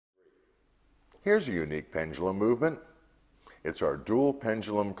Here's a unique pendulum movement. It's our dual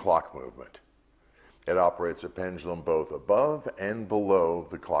pendulum clock movement. It operates a pendulum both above and below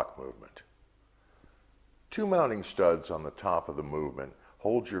the clock movement. Two mounting studs on the top of the movement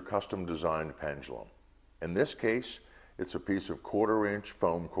hold your custom designed pendulum. In this case, it's a piece of 1/4-inch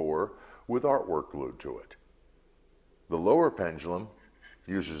foam core with artwork glued to it. The lower pendulum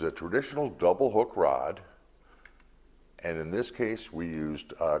uses a traditional double hook rod, and in this case we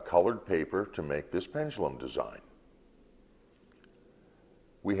used colored paper to make this pendulum design.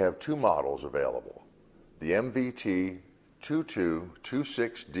 We have two models available. The MVT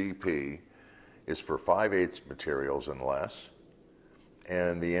 2226DP is for 5/8 materials and less,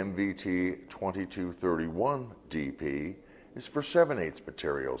 and the MVT 2231DP is for 7/8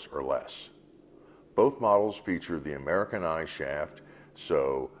 materials or less. Both models feature the American eye shaft,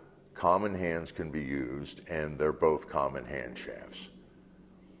 so common hands can be used, and they're both common hand shafts.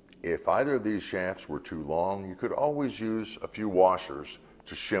 If either of these shafts were too long, you could always use a few washers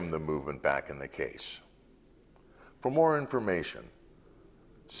to shim the movement back in the case. For more information,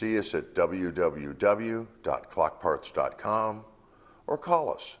 see us at www.clockparts.com or call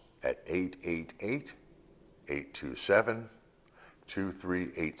us at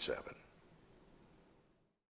 888-827-2387.